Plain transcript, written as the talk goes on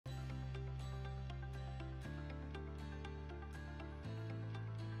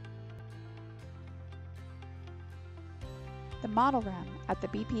The Model Room at the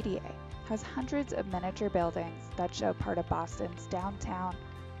BPDA has hundreds of miniature buildings that show part of Boston's downtown,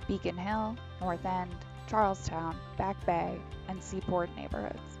 Beacon Hill, North End, Charlestown, Back Bay, and Seaport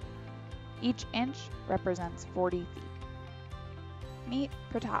neighborhoods. Each inch represents 40 feet. Meet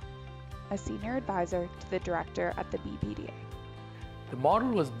Pratap, a senior advisor to the director at the BPDA. The model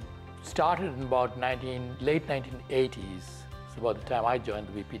was started in about late 1980s, so about the time I joined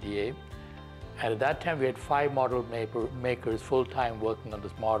the BPDA. And at that time, we had 5 model makers full-time working on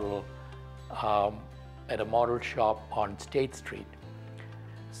this model at a model shop on State Street.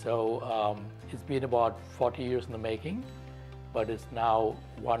 So it's been about 40 years in the making, but it's now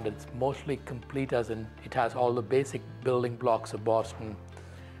one that's mostly complete, as in it has all the basic building blocks of Boston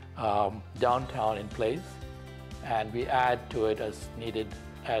downtown in place, and we add to it as needed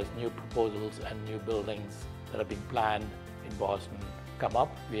as new proposals and new buildings that are being planned in Boston come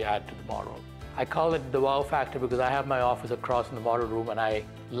up, we add to the model. I call it the wow factor because I have my office across in the model room, and I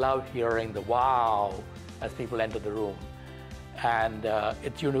love hearing the wow as people enter the room. And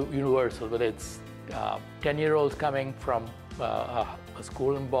it's universal, whether it's 10-year-olds coming from a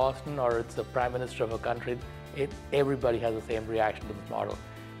school in Boston, or it's the Prime Minister of a country, everybody has the same reaction to this model.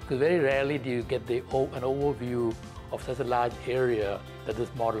 Because very rarely do you get an overview of such a large area that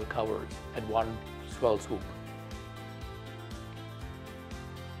this model covers at one swell swoop.